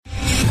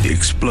The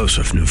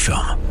explosive new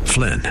film,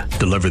 Flynn,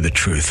 deliver the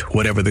truth,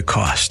 whatever the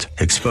cost.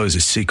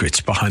 Exposes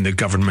secrets behind the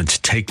government's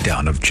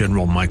takedown of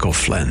General Michael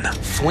Flynn.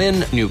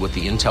 Flynn knew what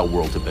the intel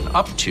world had been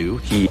up to.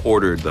 He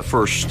ordered the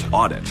first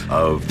audit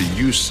of the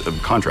use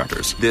of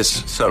contractors.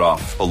 This set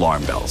off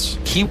alarm bells.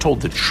 He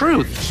told the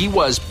truth. He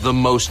was the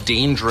most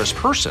dangerous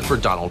person for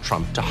Donald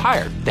Trump to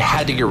hire. They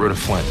had to get rid of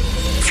Flynn.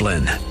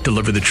 Flynn,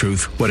 deliver the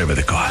truth, whatever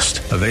the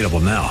cost. Available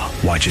now.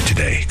 Watch it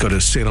today. Go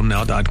to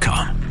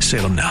salemnow.com.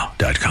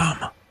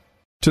 salemnow.com.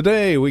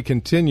 Today, we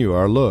continue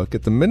our look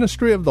at the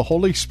ministry of the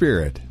Holy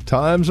Spirit.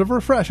 Times of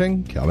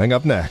refreshing coming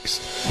up next.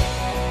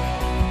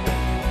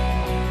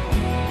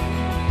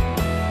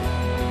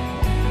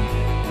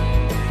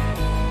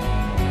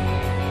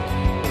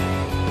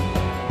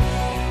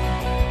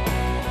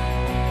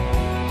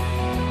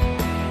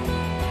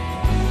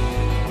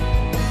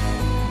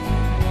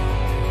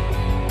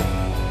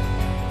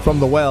 From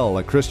the Well,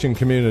 a Christian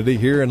community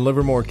here in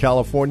Livermore,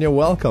 California,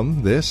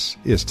 welcome. This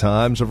is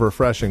Times of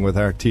Refreshing with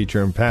our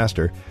teacher and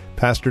pastor,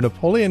 Pastor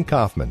Napoleon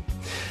Kaufman.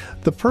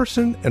 The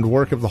person and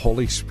work of the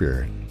Holy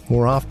Spirit,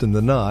 more often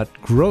than not,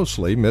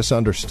 grossly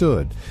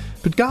misunderstood.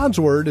 But God's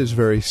Word is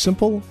very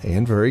simple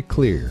and very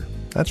clear.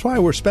 That's why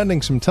we're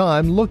spending some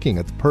time looking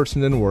at the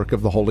person and work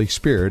of the Holy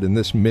Spirit in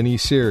this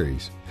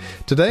mini-series.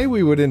 Today,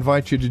 we would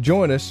invite you to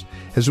join us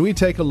as we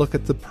take a look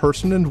at the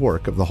person and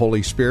work of the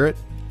Holy Spirit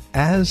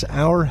as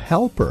our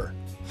helper.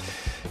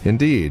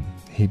 Indeed,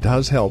 he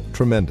does help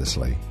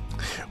tremendously.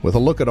 With a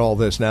look at all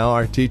this now,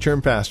 our teacher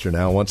and pastor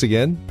now, once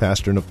again,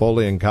 Pastor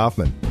Napoleon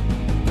Kaufman.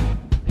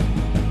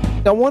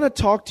 I want to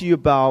talk to you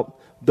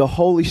about the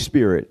Holy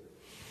Spirit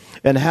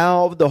and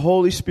how the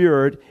Holy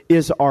Spirit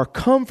is our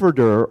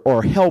comforter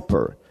or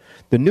helper.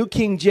 The New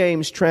King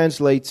James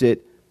translates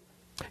it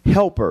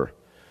helper.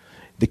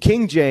 The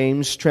King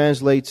James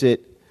translates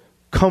it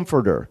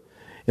comforter.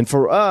 And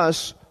for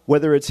us,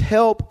 whether it's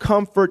help,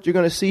 comfort, you're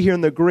going to see here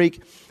in the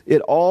Greek,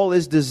 it all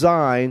is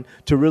designed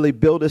to really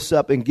build us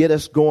up and get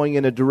us going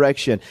in a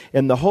direction.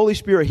 And the Holy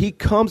Spirit, He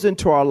comes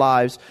into our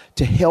lives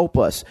to help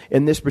us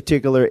in this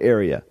particular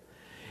area.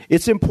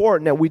 It's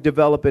important that we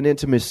develop an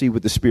intimacy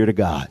with the Spirit of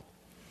God.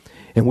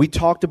 And we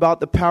talked about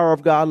the power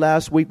of God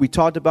last week. We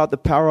talked about the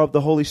power of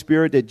the Holy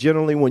Spirit, that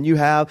generally when you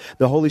have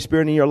the Holy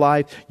Spirit in your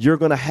life, you're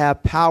going to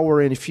have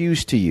power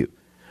infused to you.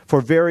 For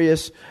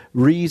various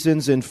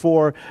reasons and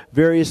for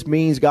various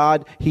means,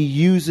 God, He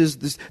uses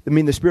this.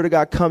 The Spirit of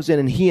God comes in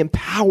and He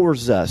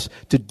empowers us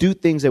to do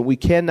things that we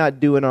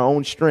cannot do in our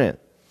own strength.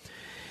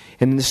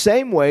 And in the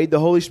same way, the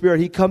Holy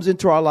Spirit, He comes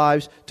into our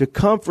lives to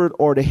comfort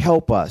or to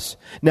help us.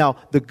 Now,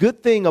 the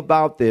good thing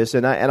about this,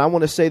 and I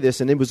want to say this,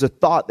 and it was a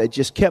thought that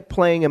just kept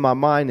playing in my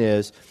mind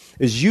is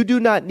you do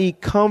not need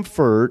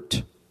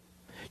comfort.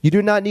 You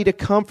do not need a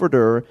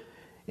comforter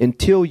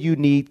until you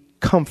need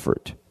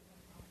comfort.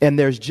 And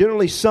there's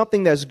generally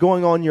something that's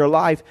going on in your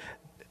life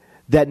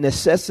that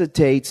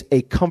necessitates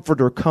a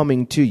comforter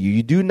coming to you.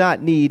 You do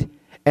not need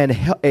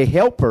a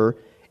helper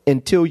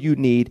until you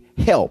need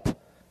help.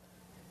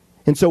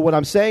 And so what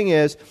I'm saying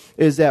is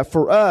that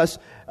for us,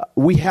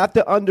 we have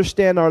to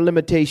understand our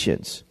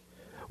limitations.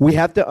 We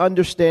have to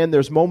understand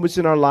there's moments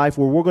in our life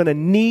where we're going to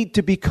need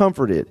to be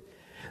comforted.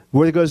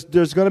 Because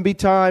there's going to be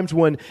times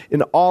when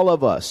in all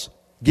of us,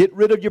 get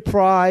rid of your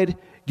pride,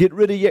 get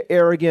rid of your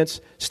arrogance.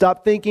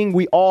 Stop thinking.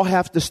 We all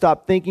have to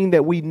stop thinking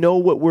that we know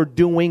what we're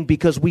doing,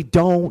 because we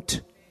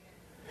don't.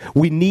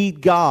 We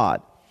need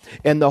God.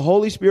 And the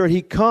Holy Spirit,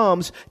 He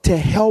comes to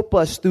help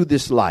us through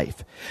this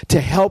life,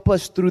 to help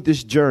us through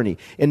this journey,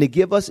 and to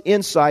give us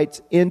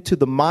insights into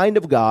the mind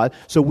of God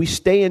so we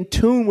stay in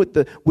tune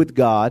with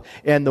God.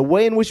 And the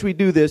way in which we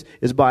do this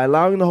is by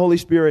allowing the Holy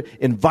Spirit,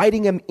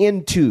 inviting Him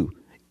into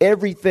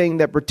everything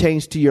that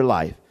pertains to your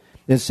life.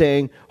 And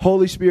saying,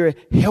 Holy Spirit,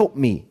 help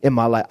me in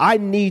my life. I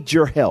need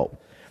your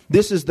help.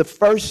 This is the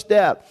first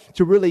step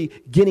to really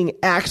getting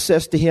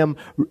access to Him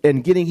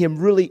and getting Him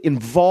really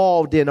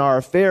involved in our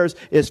affairs,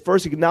 is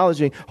first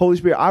acknowledging, Holy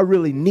Spirit, I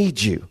really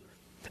need you.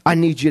 I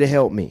need you to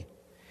help me.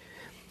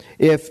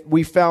 If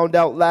we found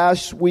out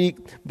last week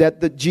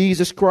that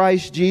Jesus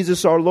Christ,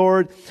 Jesus our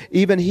Lord,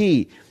 even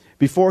He,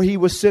 before He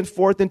was sent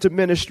forth into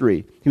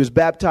ministry, He was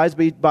baptized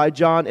by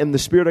John, and the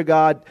Spirit of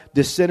God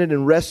descended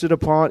and rested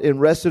upon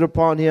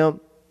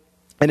Him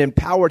and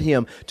empowered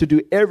Him to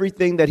do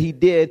everything that He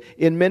did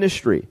in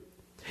ministry.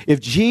 If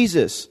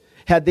Jesus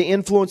had the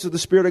influence of the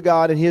Spirit of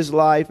God in His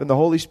life and the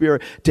Holy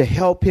Spirit to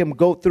help Him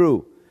go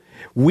through,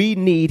 we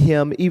need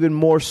Him even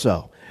more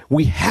so.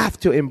 We have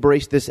to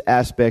embrace this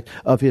aspect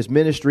of His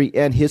ministry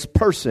and His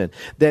person,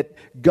 that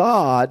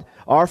God,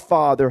 our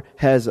Father,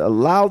 has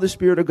allowed the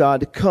Spirit of God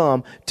to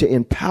come to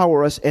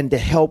empower us and to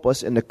help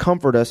us and to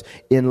comfort us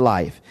in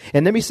life.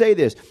 And let me say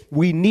this,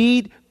 we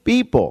need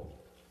people,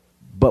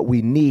 but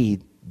we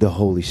need the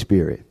Holy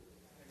Spirit.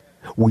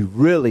 We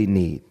really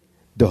need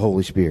the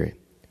Holy Spirit.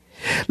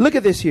 Look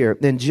at this here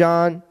in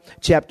John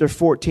chapter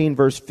 14,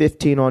 verse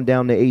 15 on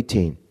down to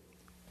 18.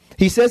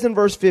 He says in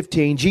verse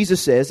 15,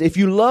 Jesus says, if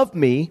you love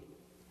me,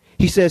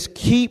 He says,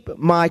 keep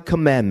my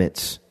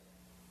commandments.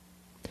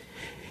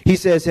 He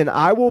says, and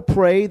I will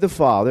pray the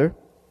Father,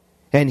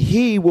 And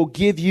he will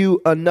give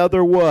you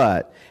another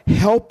what?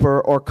 Helper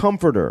or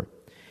comforter.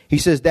 He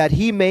says that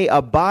he may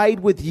abide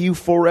with you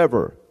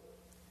forever.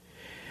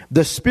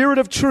 The Spirit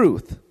of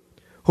truth,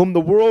 whom the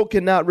world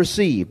cannot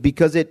receive,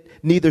 because it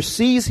neither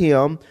sees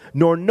him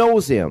nor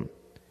knows him.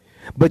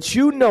 But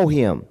you know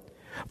him,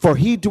 for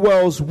he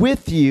dwells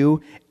with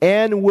you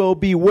and will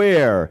be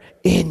where?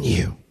 In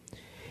you.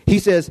 He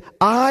says,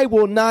 I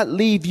will not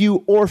leave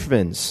you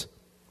orphans.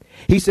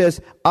 He says,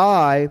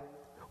 I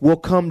will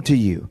come to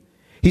you.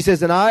 He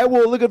says, and I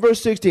will, look at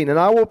verse 16, and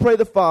I will pray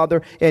the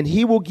Father, and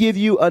he will give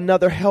you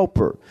another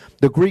helper.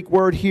 The Greek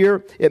word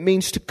here, it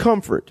means to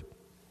comfort.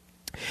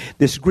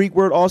 This Greek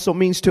word also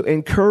means to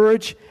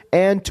encourage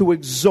and to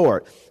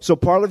exhort. So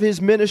part of his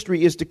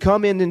ministry is to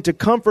come in and to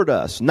comfort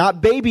us,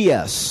 not baby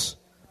us,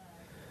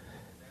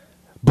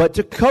 but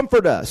to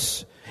comfort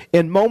us.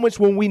 In moments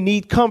when we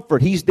need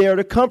comfort, he's there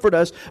to comfort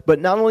us.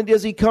 But not only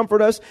does he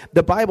comfort us,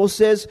 the Bible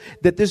says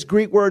that this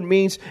Greek word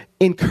means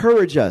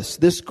encourage us.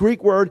 This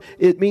Greek word,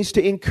 it means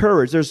to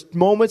encourage. There's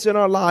moments in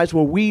our lives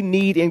where we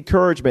need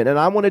encouragement. And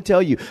I want to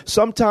tell you,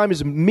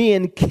 sometimes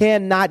men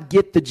cannot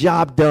get the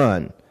job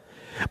done.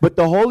 But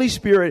the Holy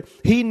Spirit,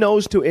 he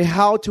knows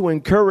how to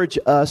encourage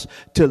us,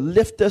 to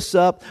lift us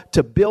up,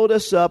 to build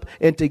us up,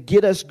 and to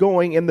get us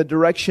going in the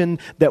direction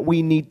that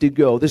we need to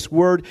go. This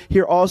word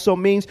here also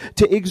means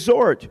to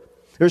exhort.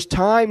 There's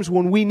times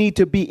when we need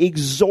to be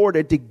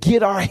exhorted to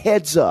get our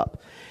heads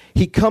up.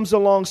 He comes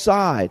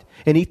alongside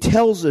and he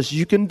tells us,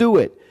 you can do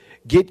it.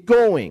 Get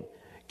going.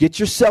 Get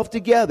yourself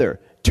together.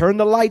 Turn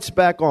the lights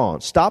back on.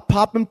 Stop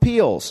popping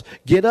pills.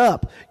 Get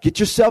up. Get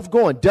yourself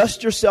going.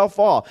 Dust yourself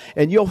off.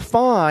 And you'll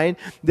find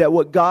that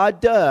what God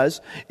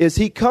does is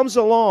he comes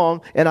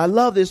along, and I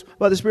love this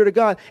by the Spirit of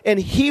God, and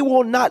he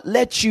will not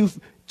let you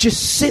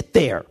just sit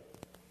there.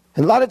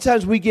 And a lot of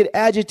times we get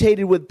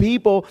agitated with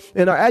people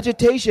in our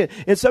agitation,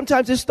 and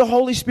sometimes it's the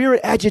Holy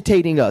Spirit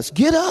agitating us.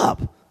 Get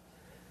up.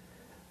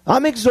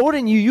 I'm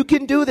exhorting you. You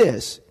can do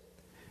this.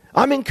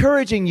 I'm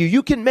encouraging you.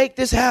 You can make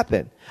this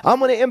happen. I'm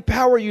going to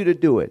empower you to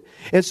do it.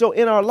 And so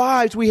in our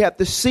lives, we have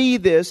to see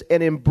this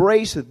and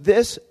embrace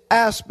this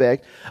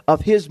aspect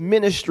of his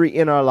ministry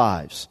in our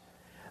lives.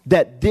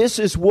 That this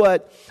is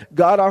what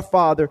God our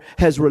Father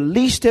has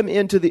released him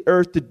into the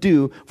earth to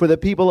do for the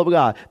people of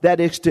God. That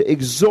is to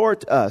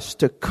exhort us,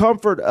 to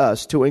comfort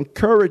us, to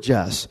encourage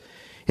us,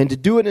 and to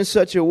do it in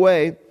such a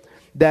way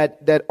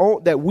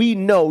that we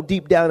know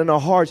deep down in our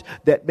hearts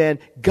that, man,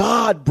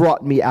 God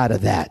brought me out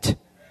of that.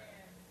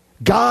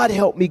 God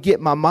helped me get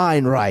my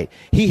mind right.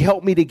 He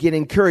helped me to get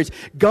encouraged.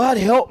 God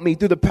helped me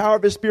through the power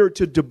of his Spirit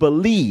to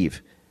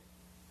believe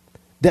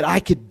that I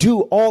could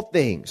do all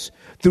things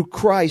through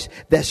Christ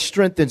that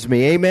strengthens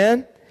me.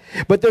 Amen?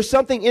 But there's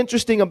something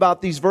interesting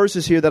about these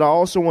verses here that I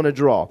also want to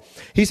draw.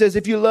 He says,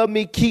 if you love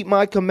me, keep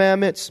my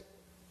commandments.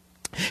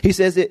 He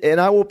says,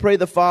 and I will pray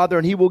the Father,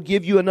 and he will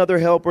give you another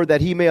helper that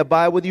he may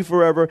abide with you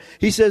forever.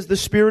 He says, the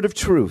Spirit of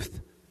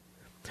truth,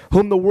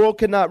 whom the world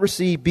cannot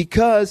receive,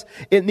 because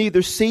it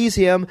neither sees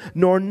him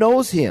nor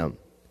knows him.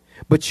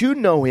 But you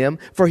know him,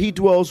 for he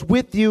dwells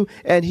with you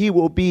and he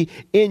will be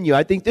in you.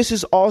 I think this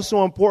is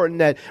also important,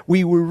 that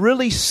we will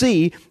really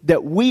see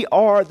that we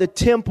are the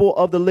temple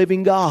of the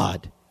living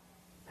God.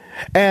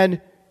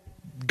 And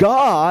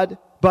God,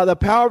 by the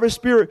power of his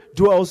Spirit,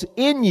 dwells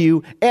in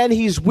you and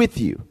he's with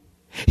you.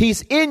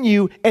 He's in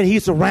you and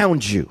he's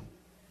around you.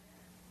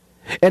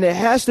 And it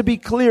has to be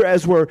clear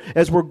as we're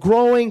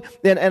growing.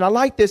 And I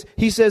like this.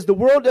 He says the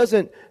world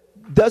doesn't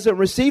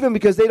receive him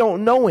because they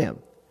don't know him.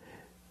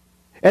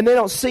 And they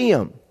don't see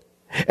him.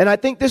 And I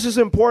think this is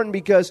important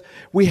because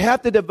we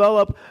have to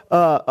develop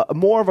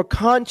more of a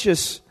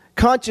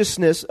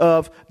consciousness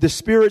of the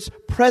Spirit's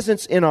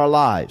presence in our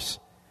lives.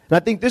 And I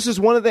think this is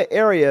one of the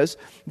areas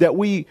that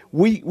we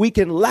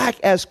can lack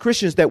as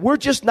Christians, that we're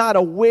just not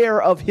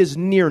aware of his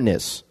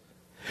nearness.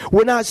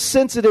 We're not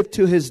sensitive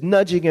to his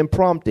nudging and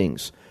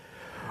promptings.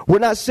 We're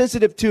not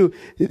sensitive to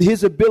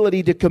his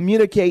ability to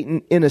communicate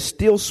in a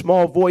still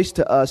small voice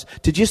to us,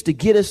 to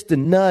get us to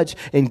nudge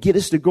and get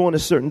us to go in a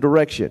certain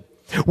direction.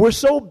 We're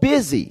so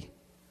busy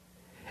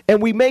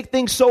and we make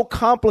things so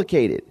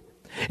complicated.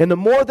 And the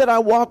more that I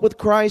walk with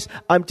Christ,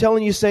 I'm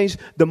telling you, saints,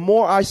 the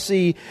more I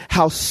see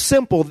how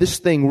simple this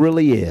thing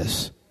really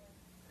is.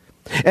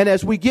 And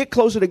as we get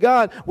closer to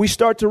God, we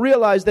start to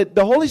realize that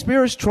the Holy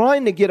Spirit is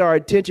trying to get our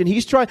attention.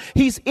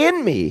 He's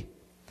in me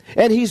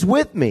and he's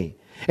with me.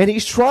 And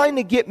he's trying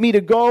to get me to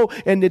go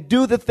and to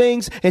do the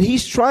things. And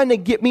he's trying to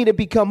get me to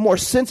become more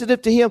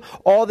sensitive to him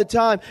all the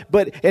time.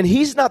 And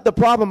he's not the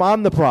problem,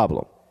 I'm the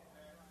problem.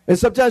 And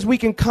sometimes we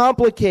can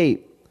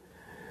complicate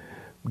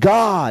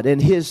God and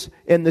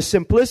the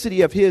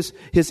simplicity of his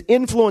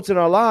influence in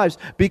our lives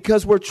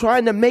because we're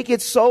trying to make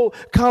it so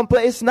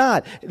complex. It's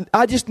not.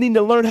 I just need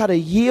to learn how to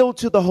yield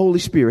to the Holy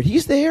Spirit.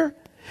 He's there.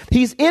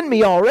 He's in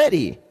me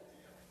already.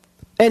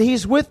 And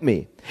he's with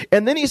me.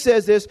 And then he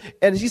says this,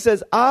 and he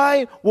says,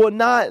 I will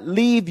not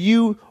leave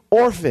you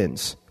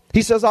orphans.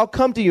 He says, I'll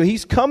come to you.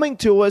 He's coming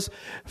to us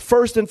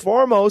first and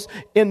foremost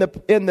in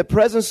the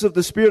presence of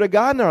the Spirit of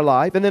God in our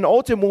life. And then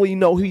ultimately,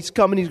 he's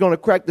coming. He's going to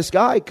crack the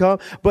sky, come.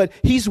 But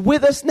he's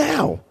with us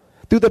now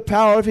through the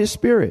power of his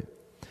Spirit.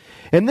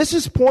 And this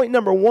is point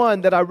number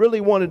one that I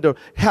really wanted to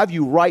have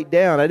you write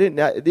down.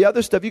 The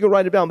other stuff, you can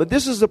write it down. But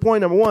this is the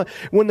point number one.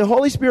 When the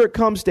Holy Spirit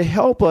comes to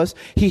help us,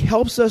 he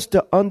helps us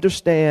to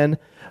understand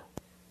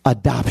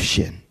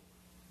adoption.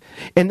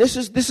 And this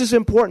is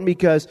important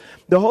because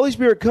the Holy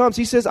Spirit comes.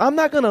 He says, I'm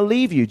not going to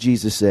leave you,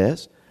 Jesus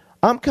says.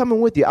 I'm coming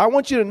with you. I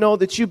want you to know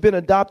that you've been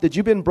adopted.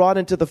 You've been brought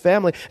into the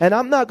family. And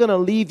I'm not going to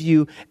leave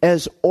you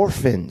as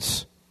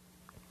orphans.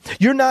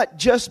 You're not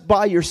just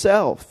by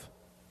yourself.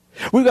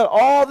 We've got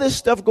all this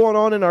stuff going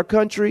on in our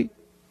country,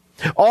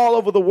 all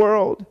over the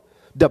world.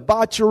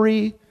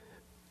 Debauchery,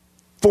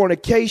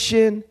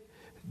 fornication,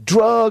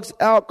 drugs,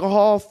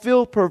 alcohol,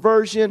 filth,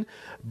 perversion,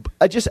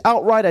 just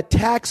outright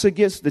attacks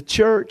against the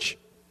church.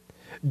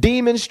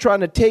 Demons trying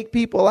to take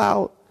people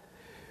out.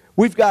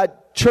 We've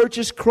got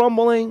churches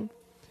crumbling.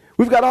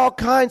 We've got all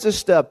kinds of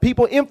stuff.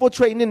 People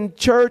infiltrating in the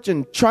church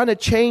and trying to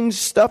change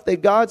stuff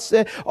that God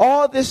said.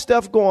 All this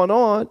stuff going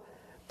on.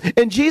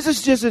 And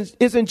Jesus just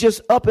isn't just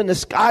up in the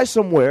sky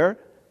somewhere,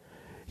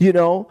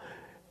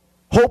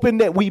 hoping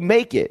that we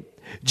make it.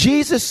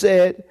 Jesus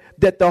said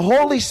that the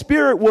Holy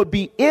Spirit would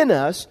be in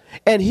us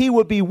and he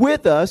would be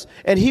with us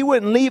and he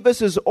wouldn't leave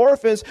us as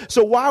orphans.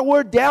 So while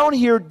we're down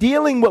here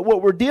dealing with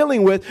what we're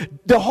dealing with,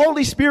 the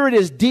Holy Spirit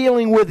is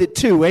dealing with it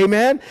too.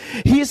 Amen.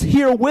 He's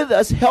here with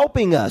us,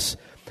 helping us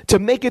to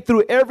make it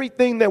through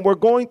everything that we're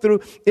going through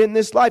in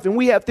this life. And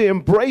we have to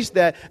embrace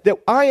that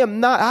I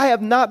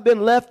have not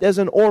been left as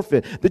an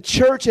orphan. The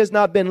church has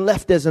not been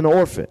left as an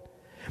orphan.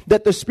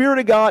 That the Spirit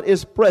of God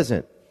is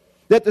present.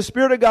 That the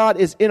Spirit of God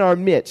is in our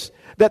midst.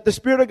 That the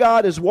Spirit of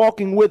God is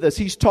walking with us.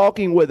 He's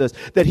talking with us.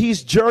 That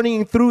he's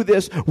journeying through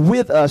this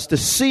with us to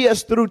see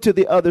us through to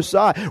the other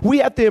side. We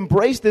have to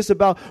embrace this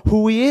about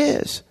who he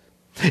is.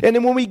 And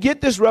then when we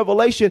get this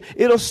revelation,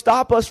 it'll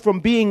stop us from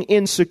being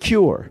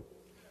insecure.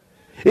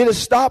 It'll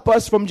stop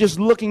us from just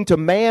looking to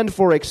man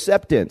for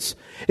acceptance.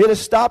 It'll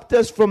stop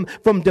us from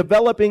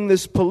developing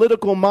this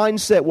political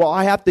mindset. Well,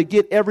 I have to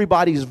get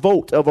everybody's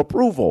vote of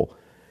approval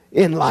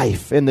in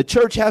life. And the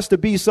church has to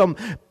be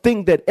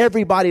something that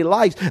everybody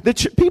likes.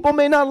 People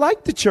may not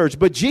like the church,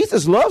 but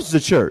Jesus loves the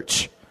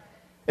church.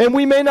 And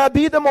we may not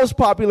be the most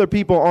popular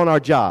people on our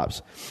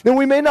jobs. And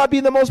we may not be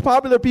the most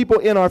popular people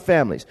in our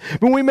families.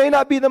 But we may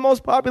not be the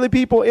most popular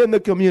people in the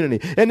community.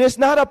 And it's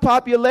not a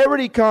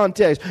popularity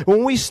contest.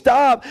 When we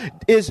stop,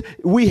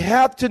 we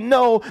have to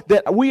know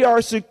that we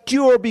are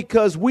secure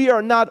because we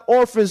are not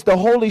orphans. The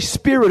Holy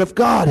Spirit of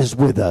God is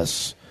with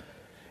us.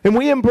 And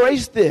we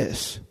embrace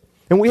this.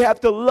 And we have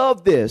to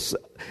love this,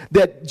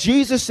 that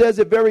Jesus says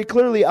it very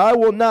clearly, I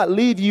will not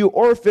leave you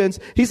orphans.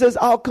 He says,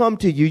 I'll come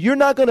to you. You're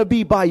not going to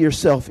be by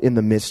yourself in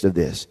the midst of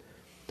this.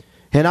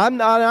 And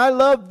I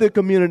love the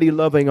community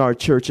loving our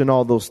church and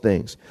all those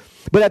things.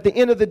 But at the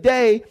end of the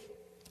day,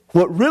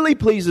 what really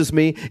pleases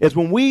me is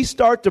when we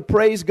start to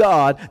praise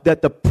God,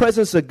 that the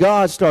presence of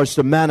God starts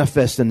to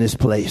manifest in this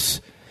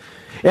place.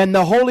 And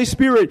the Holy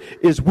Spirit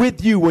is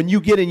with you when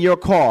you get in your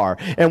car.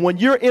 And when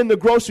you're in the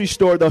grocery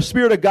store, the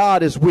Spirit of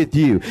God is with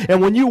you.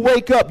 And when you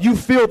wake up, you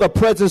feel the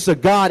presence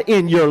of God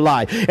in your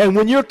life. And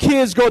when your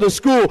kids go to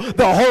school,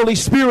 the Holy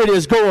Spirit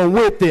is going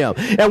with them.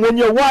 And when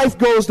your wife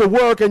goes to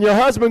work and your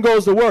husband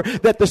goes to work,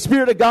 that the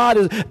Spirit of God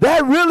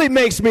that really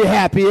makes me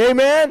happy.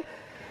 Amen?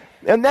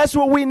 And that's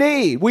what we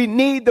need. We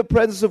need the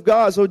presence of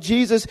God. So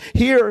Jesus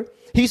here,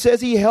 he says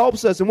he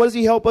helps us. And what does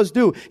he help us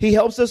do? He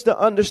helps us to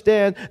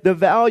understand the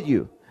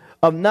value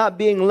of not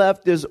being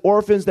left as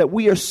orphans, that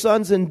we are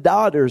sons and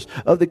daughters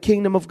of the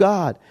kingdom of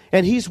God.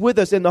 And he's with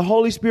us, and the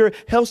Holy Spirit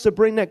helps to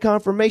bring that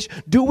confirmation.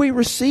 Do we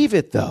receive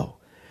it, though?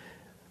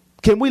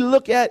 Can we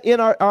look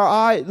in our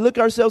eye, look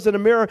ourselves in the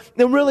mirror,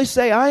 and really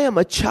say, I am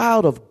a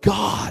child of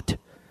God.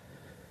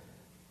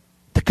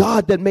 The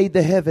God that made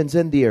the heavens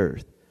and the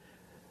earth.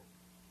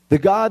 The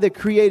God that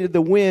created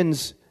the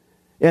winds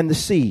and the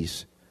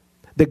seas.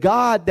 The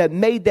God that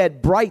made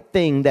that bright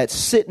thing that's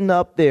sitting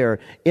up there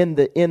in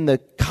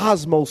the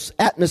cosmos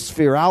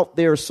atmosphere out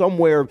there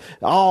somewhere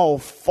all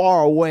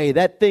far away.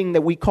 That thing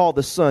that we call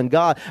the sun.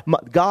 God,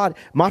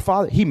 my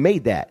Father, he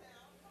made that.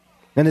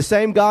 And the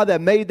same God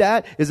that made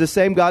that is the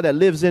same God that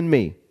lives in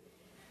me.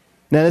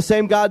 Now the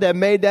same God that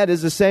made that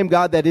is the same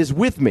God that is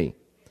with me.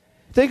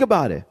 Think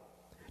about it.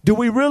 Do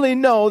we really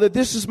know that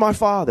this is my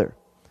Father?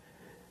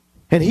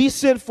 And he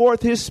sent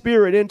forth his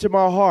Spirit into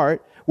my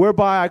heart,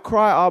 whereby I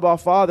cry, Abba,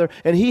 Father,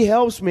 and he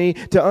helps me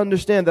to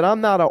understand that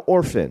I'm not an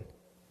orphan.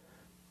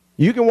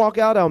 You can walk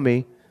out on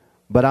me,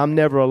 but I'm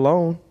never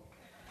alone.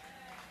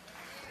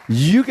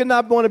 You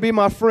cannot want to be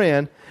my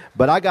friend,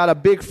 but I got a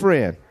big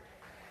friend.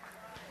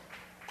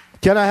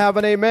 Can I have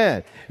an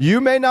amen?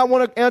 You may not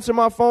want to answer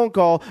my phone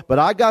call, but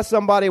I got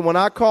somebody when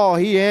I call,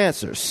 he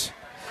answers.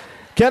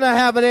 Can I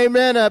have an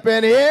amen up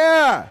in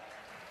here?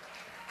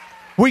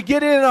 We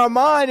get it in our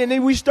mind and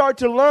then we start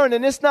to learn.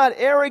 And it's not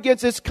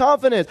arrogance, it's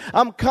confidence.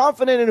 I'm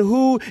confident in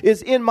who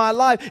is in my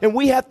life. And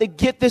we have to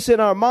get this in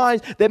our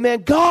minds that,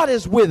 man, God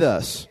is with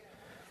us.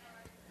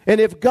 And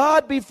if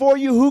God be for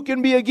you, who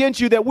can be against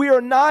you? That we are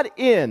not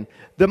in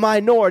the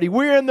minority.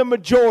 We're in the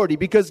majority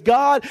because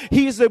God,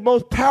 He's the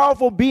most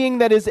powerful being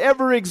that has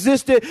ever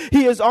existed.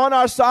 He is on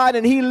our side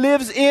and He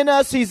lives in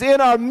us. He's in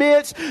our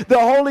midst, the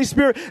Holy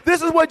Spirit.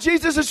 This is what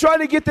Jesus is trying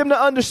to get them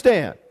to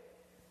understand.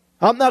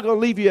 I'm not going to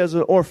leave you as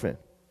an orphan.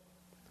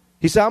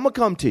 He said, I'm going to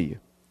come to you.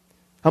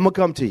 I'm going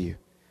to come to you.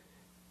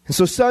 And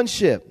so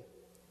sonship,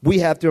 we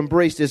have to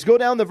embrace this. Go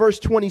down to verse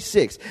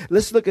 26.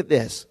 Let's look at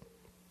this.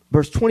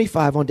 Verse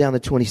 25 on down to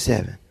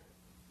 27.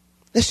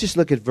 Let's just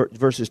look at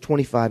verses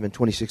 25 and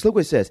 26. Look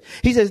what it says.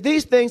 He says,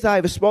 these things I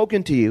have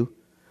spoken to you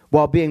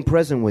while being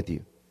present with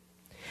you.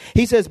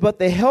 He says, but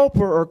the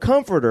helper or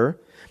comforter,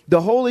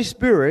 the Holy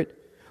Spirit,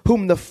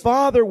 whom the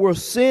Father will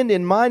send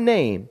in my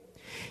name,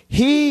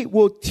 He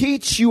will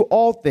teach you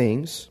all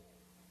things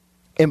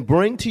and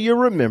bring to your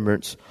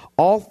remembrance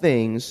all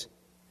things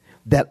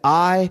that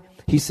I,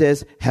 he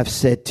says, have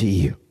said to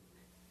you.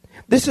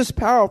 This is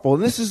powerful.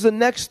 And this is the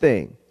next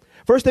thing.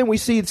 First thing we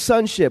see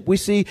sonship. We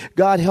see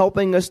God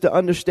helping us to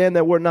understand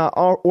that we're not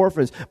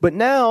orphans. But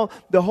now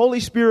the Holy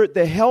Spirit,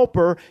 the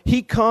helper,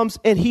 He comes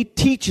and He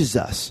teaches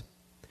us.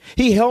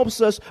 He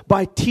helps us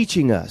by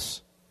teaching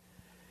us.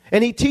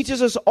 And He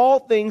teaches us all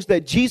things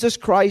that Jesus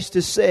Christ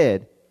has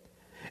said.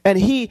 And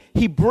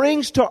He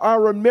brings to our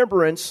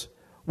remembrance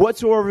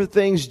whatsoever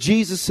things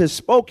Jesus has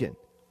spoken.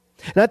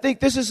 And I think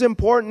this is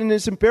important and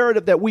it's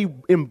imperative that we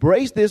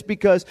embrace this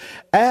because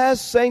as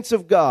saints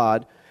of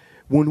God,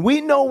 when we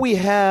know we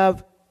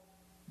have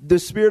the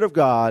Spirit of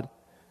God,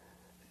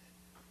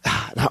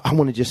 I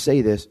want to just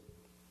say this.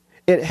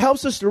 It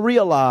helps us to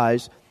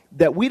realize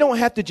that we don't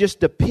have to just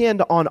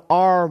depend on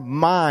our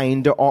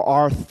mind or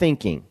our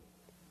thinking.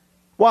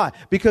 Why?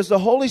 Because the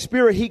Holy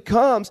Spirit, He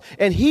comes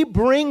and He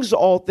brings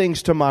all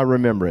things to my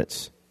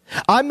remembrance.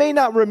 I may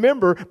not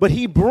remember, but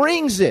He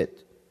brings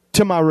it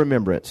to my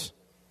remembrance.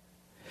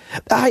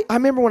 I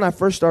remember when I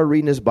first started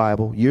reading this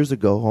Bible years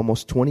ago,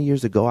 almost 20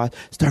 years ago, I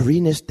started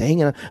reading this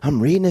thing and I'm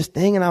reading this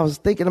thing and I was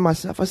thinking to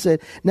myself, I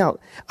said, now,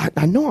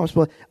 I know I'm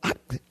supposed,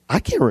 I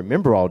can't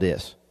remember all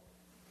this.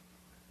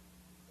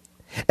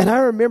 And I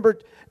remember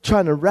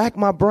trying to rack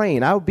my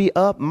brain. I would be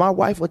up. My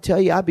wife would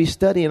tell you I'd be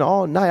studying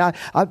all night.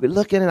 I'd be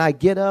looking and I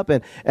get up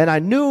and I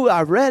knew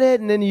I read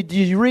it and then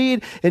you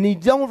read and you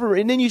don't,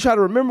 and then you try to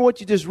remember what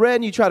you just read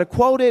and you try to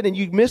quote it and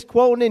you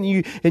misquote it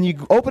and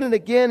you open it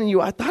again and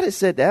I thought it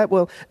said that.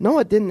 Well, no,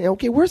 it didn't.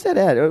 Okay, where's that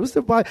at? It was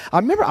the Bible. I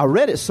remember I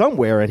read it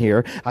somewhere in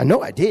here. I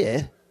know I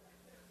did.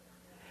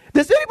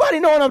 Does anybody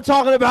know what I'm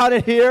talking about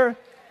in here?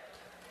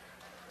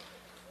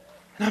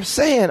 And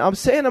I'm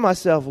saying to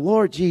myself,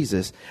 Lord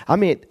Jesus, I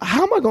mean,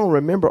 how am I going to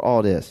remember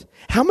all this?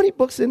 How many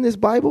books in this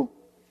Bible?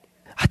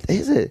 I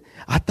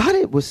thought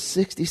it was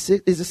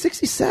 66. Is it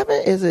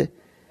 67? Is it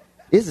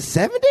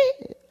 70?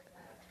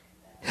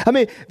 I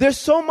mean, there's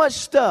so much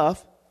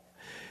stuff.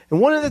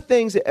 And one of the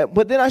things,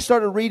 but then I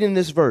started reading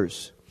this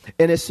verse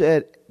and it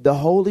said, the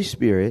Holy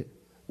Spirit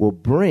will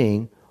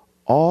bring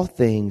all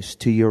things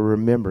to your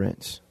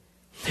remembrance.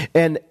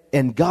 And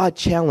God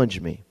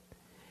challenged me.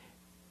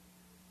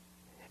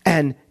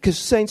 And because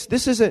saints,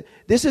 this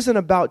isn't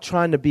about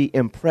trying to be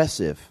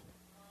impressive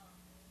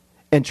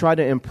and try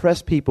to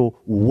impress people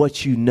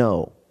what you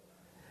know.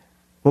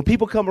 When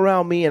people come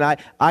around me and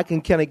I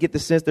can kind of get the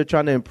sense they're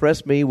trying to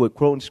impress me with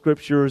quoting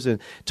scriptures and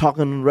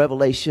talking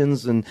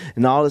revelations and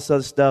all this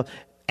other stuff.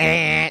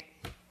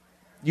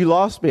 You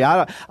lost me.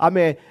 I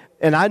mean,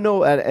 and I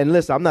know, and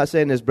listen, I'm not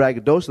saying this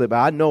braggadociously, but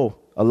I know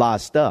a lot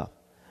of stuff.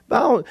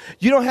 But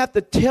you don't have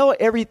to tell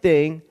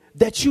everything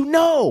that you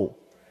know.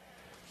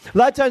 A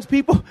lot of times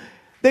people,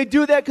 they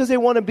do that because they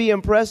want to be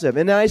impressive.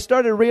 And then I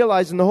started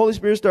realizing, the Holy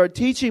Spirit started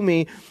teaching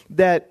me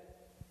that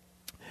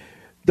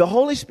the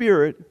Holy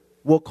Spirit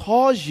will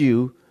cause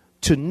you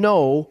to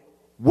know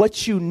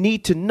what you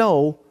need to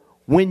know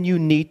when you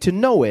need to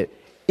know it,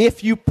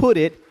 if you put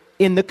it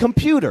in the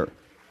computer.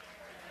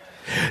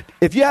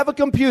 If you have a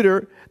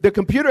computer, the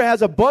computer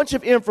has a bunch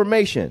of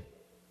information.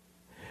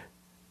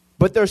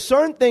 But there are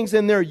certain things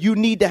in there you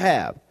need to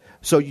have.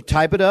 So you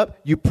type it up,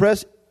 you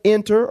press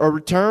enter or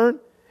return,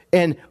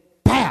 and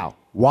pow,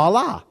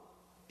 voila,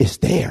 it's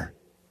there.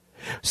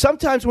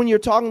 Sometimes when you're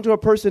talking to a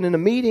person in a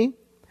meeting,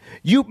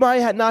 you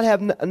might not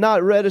have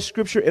read a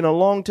scripture in a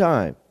long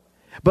time.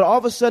 But all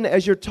of a sudden,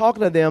 as you're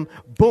talking to them,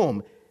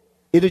 boom,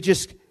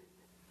 the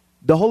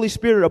Holy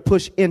Spirit will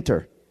push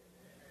enter.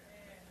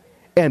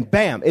 And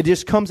bam, it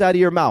just comes out of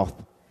your mouth.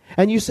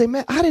 And you say,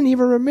 man, I didn't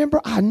even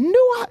remember.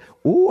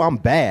 I'm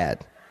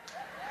bad.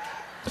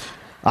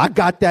 I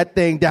got that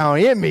thing down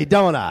in me,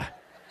 don't I?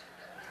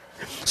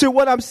 So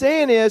what I'm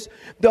saying is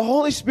the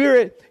Holy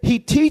Spirit, He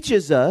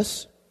teaches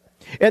us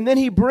and then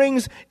He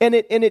brings, and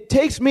it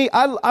takes me,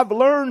 I've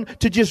learned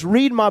to just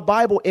read my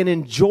Bible and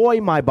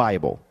enjoy my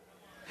Bible.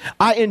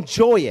 I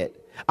enjoy it.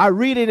 I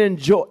read it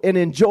and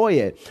enjoy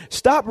it.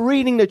 Stop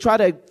reading to try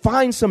to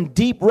find some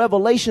deep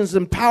revelations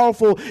and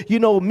powerful,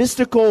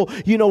 mystical,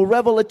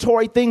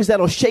 revelatory things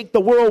that'll shake the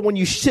world when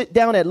you sit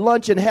down at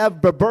lunch and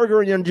have a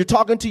burger and you're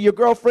talking to your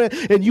girlfriend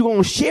and you're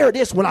going to share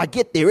this when I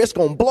get there. It's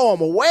going to blow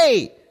them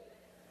away.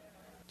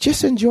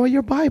 Just enjoy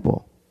your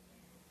Bible.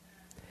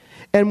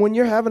 And when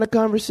you're having a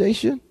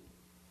conversation,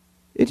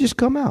 it just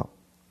come out.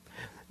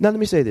 Now let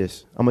me say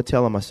this. I'm going to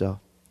tell on myself.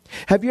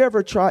 Have you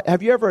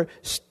ever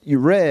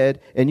read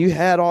and you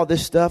had all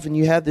this stuff and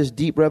you had this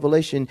deep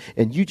revelation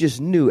and you just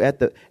knew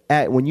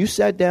when you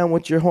sat down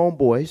with your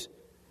homeboys,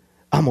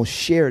 I'm going to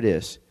share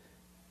this.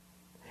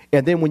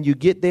 And then when you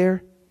get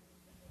there,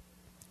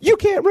 you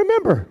can't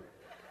remember.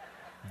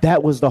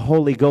 That was the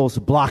Holy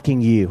Ghost blocking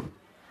you.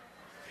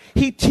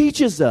 He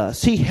teaches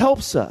us. He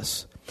helps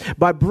us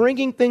by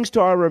bringing things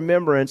to our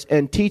remembrance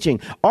and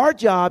teaching. Our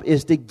job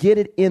is to get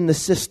it in the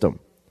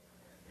system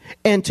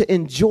and to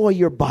enjoy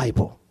your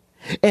Bible.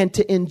 And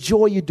to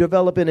enjoy you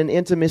developing an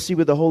intimacy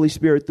with the Holy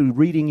Spirit through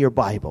reading your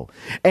Bible.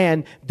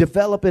 And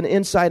develop an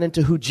insight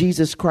into who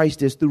Jesus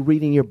Christ is through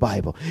reading your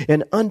Bible.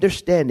 And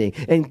understanding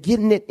and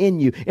getting it in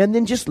you. And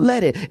then just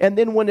let it. And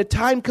then when the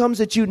time comes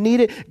that you need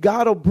it,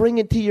 God will bring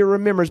it to your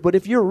remembrance. But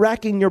if you're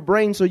racking your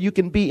brain so you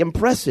can be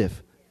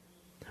impressive,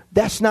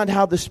 that's not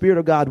how the Spirit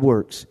of God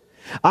works.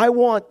 I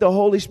want the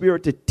Holy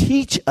Spirit to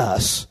teach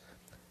us,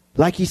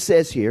 like he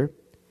says here,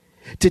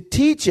 to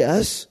teach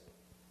us.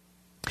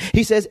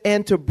 He says,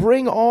 and to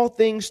bring all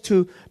things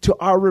to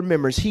our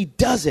remembrance. He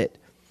does it.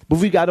 But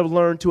we got to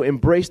learn to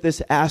embrace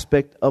this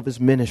aspect of his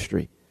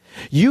ministry.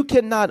 You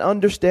cannot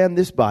understand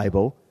this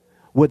Bible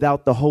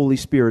without the Holy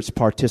Spirit's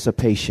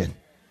participation.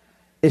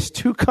 It's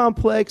too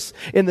complex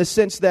in the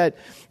sense that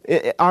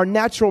our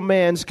natural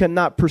minds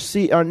cannot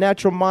perceive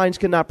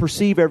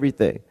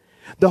everything.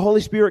 The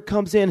Holy Spirit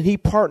comes in, he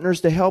partners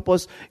to help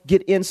us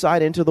get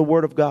insight into the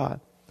Word of God.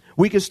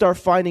 We can start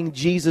finding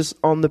Jesus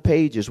on the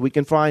pages. We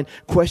can find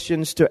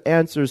questions to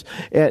answers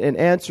and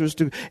answers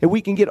to, and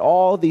we can get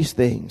all these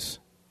things.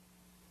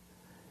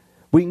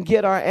 We can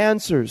get our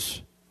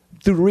answers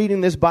through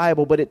reading this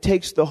Bible, but it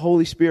takes the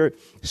Holy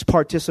Spirit's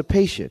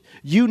participation.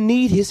 You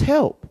need his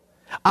help.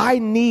 I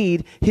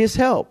need his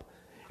help.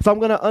 If I'm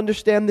going to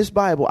understand this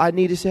Bible, I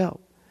need his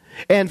help.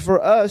 And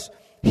for us,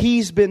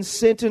 he's been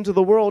sent into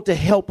the world to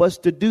help us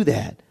to do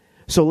that.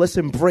 So let's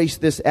embrace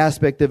this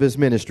aspect of his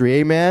ministry.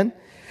 Amen.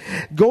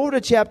 Go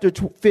to chapter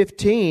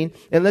 15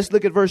 and let's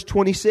look at verse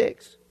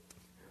 26.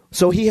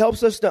 So he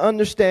helps us to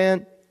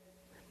understand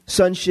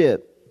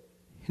sonship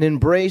and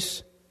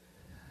embrace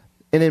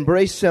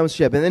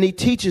sonship. And then he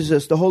teaches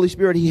us, the Holy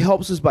Spirit, he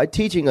helps us by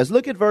teaching us.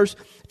 Look at verse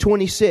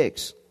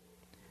 26.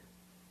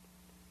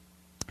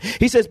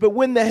 He says, but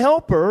when the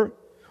helper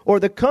or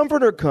the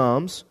comforter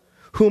comes,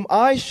 whom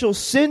I shall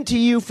send to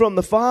you from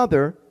the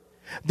Father,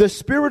 the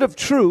Spirit of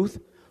truth,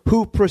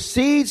 who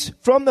proceeds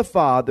from the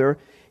Father,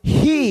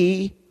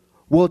 he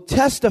will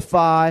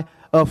testify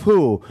of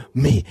who?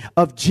 Me.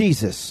 Of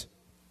Jesus.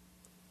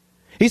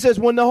 He says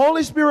when the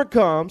Holy Spirit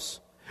comes,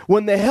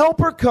 when the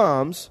helper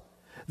comes,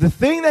 the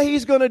thing that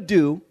he's going to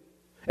do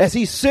as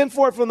he's sent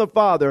forth from the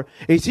Father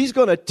is he's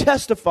going to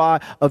testify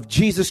of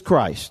Jesus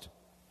Christ.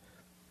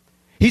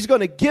 He's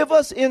going to give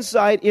us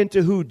insight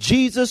into who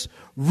Jesus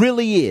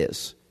really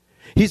is.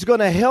 He's going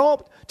to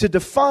help to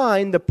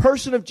define the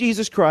person of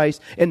Jesus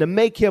Christ and to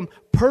make him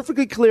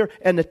perfectly clear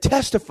and to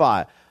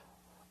testify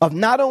of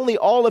not only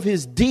all of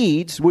his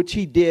deeds, which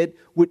he did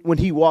when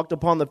he walked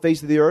upon the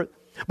face of the earth,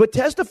 but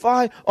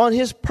testify on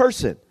his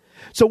person.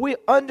 So we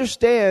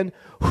understand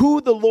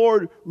who the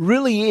Lord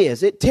really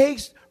is. It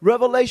takes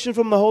revelation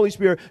from the Holy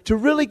Spirit to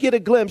really get a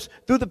glimpse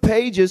through the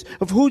pages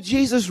of who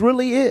Jesus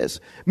really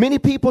is. Many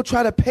people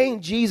try to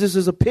paint Jesus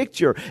as a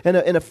picture and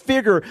a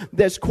figure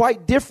that's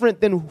quite different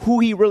than who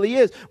he really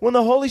is. When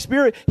the Holy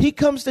Spirit, he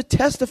comes to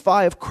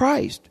testify of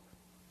Christ.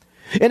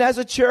 And as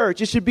a church,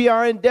 it should be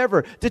our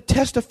endeavor to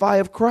testify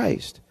of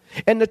Christ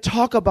and to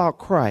talk about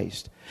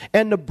Christ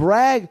and to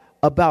brag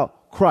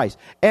about Christ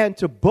and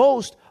to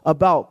boast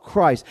about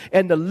Christ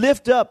and to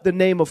lift up the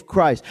name of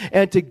Christ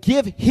and to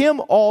give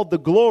him all the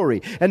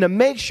glory and to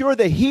make sure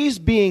that he's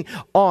being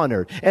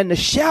honored and to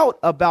shout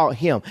about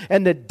him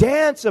and to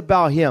dance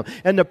about him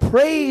and to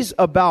praise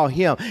about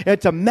him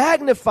and to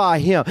magnify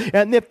him.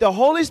 And if the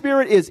Holy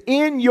Spirit is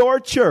in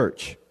your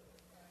church,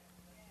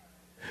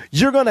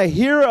 you're going to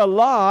hear a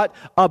lot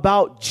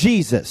about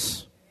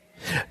Jesus.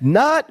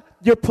 Not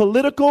your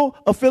political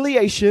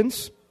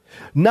affiliations,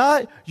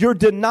 not your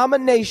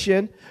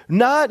denomination,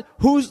 not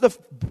who's the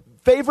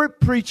favorite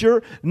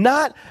preacher,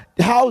 not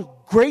how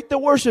great the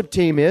worship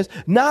team is,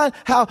 not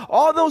how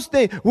all those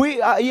things.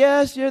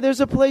 Yes,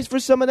 there's a place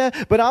for some of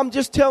that, but I'm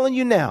just telling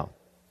you now.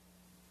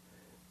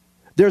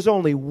 There's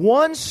only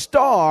one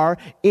star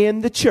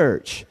in the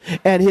church,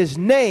 and his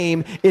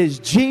name is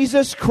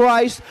Jesus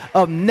Christ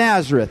of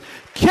Nazareth.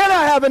 Can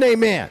I have an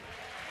amen?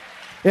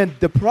 And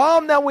the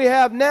problem that we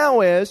have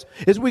now is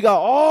we got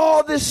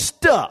all this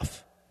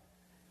stuff,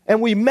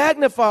 and we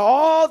magnify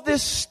all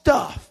this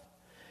stuff.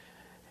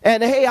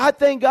 And hey, I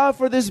thank God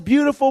for this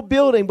beautiful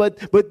building,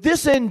 but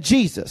this ain't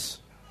Jesus.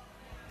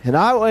 And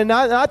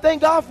I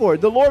thank God for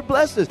it. The Lord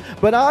blessed us.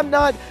 But I'm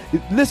not,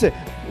 listen,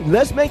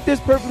 let's make this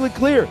perfectly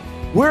clear.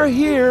 We're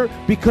here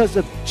because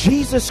of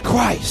Jesus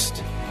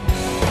Christ.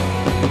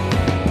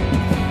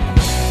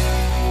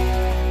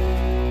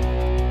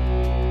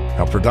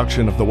 A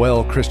production of the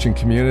Well Christian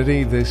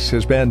Community. This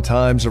has been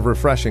Times of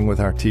Refreshing with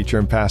our teacher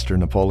and pastor,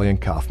 Napoleon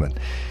Kaufman.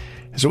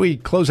 As we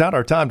close out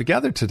our time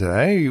together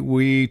today,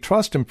 we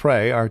trust and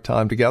pray our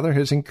time together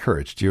has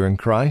encouraged you in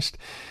Christ,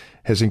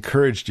 has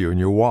encouraged you in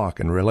your walk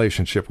and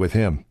relationship with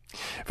Him.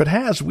 If it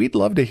has, we'd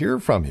love to hear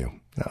from you.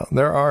 Now,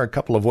 there are a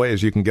couple of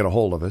ways you can get a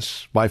hold of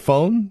us. By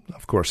phone,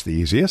 of course, the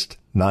easiest,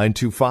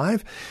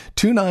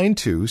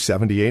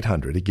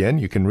 925-292-7800. Again,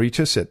 you can reach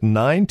us at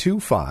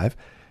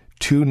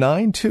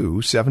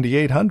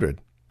 925-292-7800.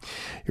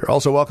 You're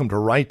also welcome to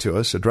write to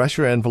us. Address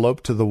your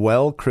envelope to the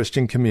Well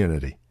Christian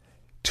Community,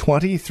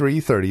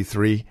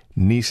 2333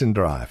 Neeson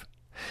Drive.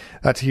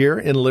 That's here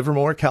in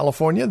Livermore,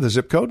 California, the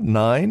zip code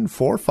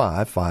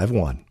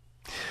 94551.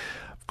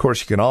 Of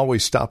course, you can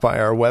always stop by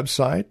our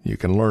website. You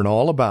can learn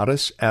all about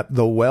us at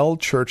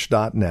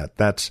thewellchurch.net.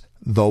 That's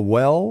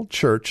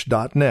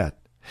thewellchurch.net.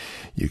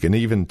 You can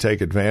even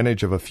take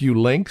advantage of a few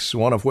links,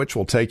 one of which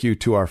will take you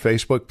to our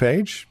Facebook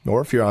page.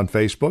 Or if you're on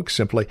Facebook,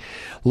 simply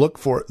look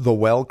for The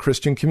Well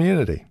Christian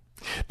Community.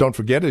 Don't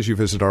forget, as you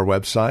visit our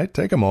website,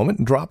 take a moment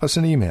and drop us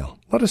an email.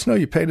 Let us know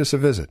you paid us a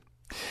visit.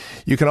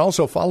 You can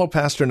also follow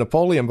Pastor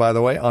Napoleon, by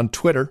the way, on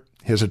Twitter.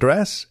 His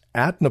address,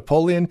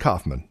 @Napoleon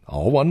Kaufman.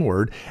 All one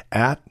word,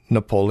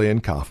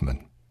 @Napoleon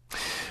Kaufman.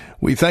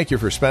 We thank you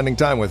for spending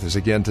time with us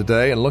again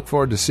today and look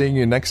forward to seeing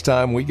you next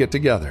time we get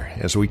together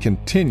as we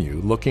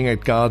continue looking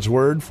at God's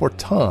Word for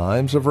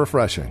times of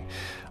refreshing.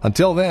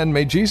 Until then,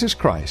 may Jesus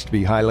Christ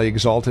be highly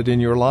exalted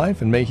in your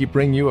life and may He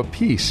bring you a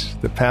peace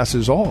that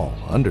passes all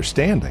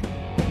understanding.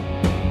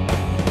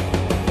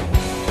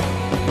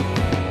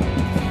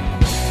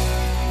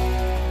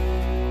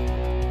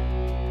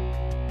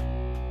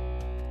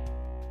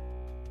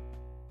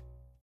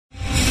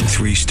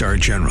 Three-star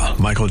General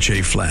Michael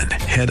J. Flynn,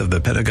 head of the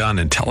Pentagon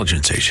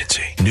Intelligence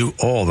Agency, knew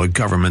all the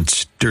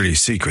government's dirty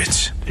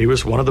secrets. He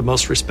was one of the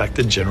most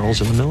respected generals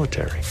in the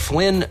military.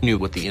 Flynn knew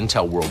what the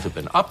intel world had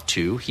been up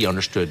to. He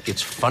understood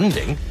its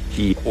funding.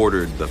 He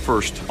ordered the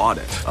first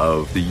audit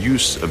of the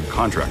use of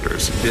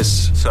contractors.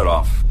 This set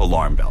off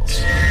alarm bells.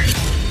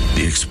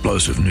 The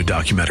explosive new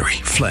documentary,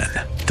 Flynn,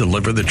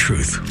 Deliver the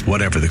Truth,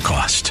 Whatever the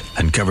Cost,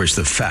 uncovers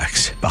the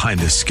facts behind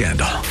this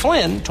scandal.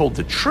 Flynn told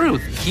the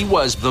truth. He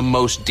was the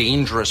most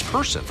dangerous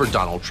person for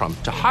Donald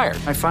Trump to hire.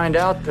 I find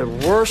out the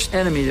worst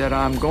enemy that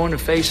I'm going to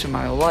face in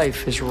my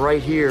life is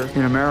right here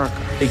in America.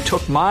 They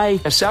took my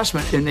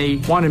assessment and they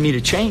wanted me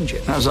to change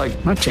it. And I was like,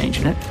 I'm not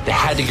changing it. They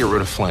had to get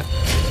rid of Flynn.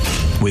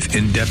 With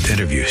in-depth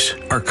interviews,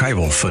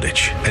 archival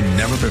footage, and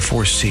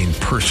never-before-seen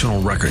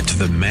personal records of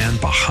the man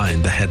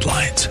behind the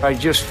headlines. I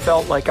just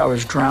felt like I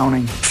was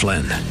drowning.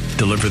 Flynn,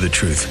 Deliver the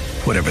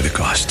Truth, Whatever the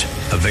Cost.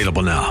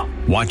 Available now.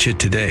 Watch it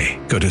today.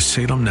 Go to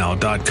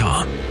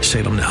salemnow.com.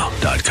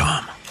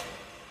 salemnow.com.